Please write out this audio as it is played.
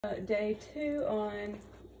Day 2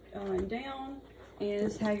 on down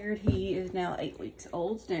is Haggard. He is now 8 weeks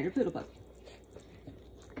old, standard poodle puppy.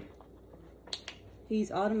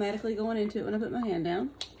 He's automatically going into it when I put my hand down.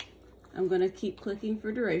 I'm going to keep clicking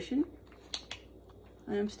for duration.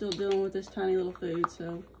 I am still dealing with this tiny little food,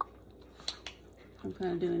 so I'm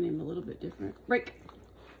kind of doing him a little bit different. Break!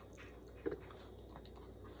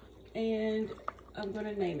 And I'm going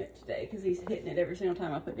to name it today because he's hitting it every single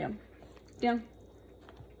time I put down. Down.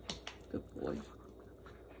 Good boy.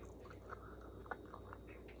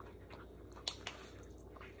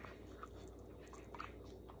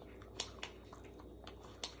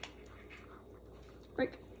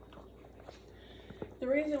 Break. The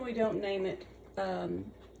reason we don't name it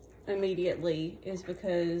immediately is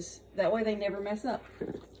because that way they never mess up.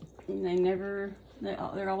 And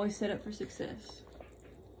they're always set up for success.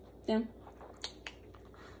 Down.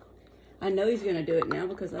 I know he's going to do it now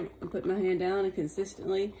because I'm putting my hand down, and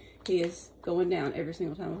consistently he is going down every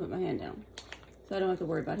single time I put my hand down. So I don't have to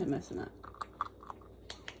worry about him messing up.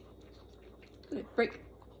 Good. Break.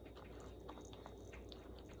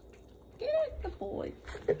 Get it, the boy.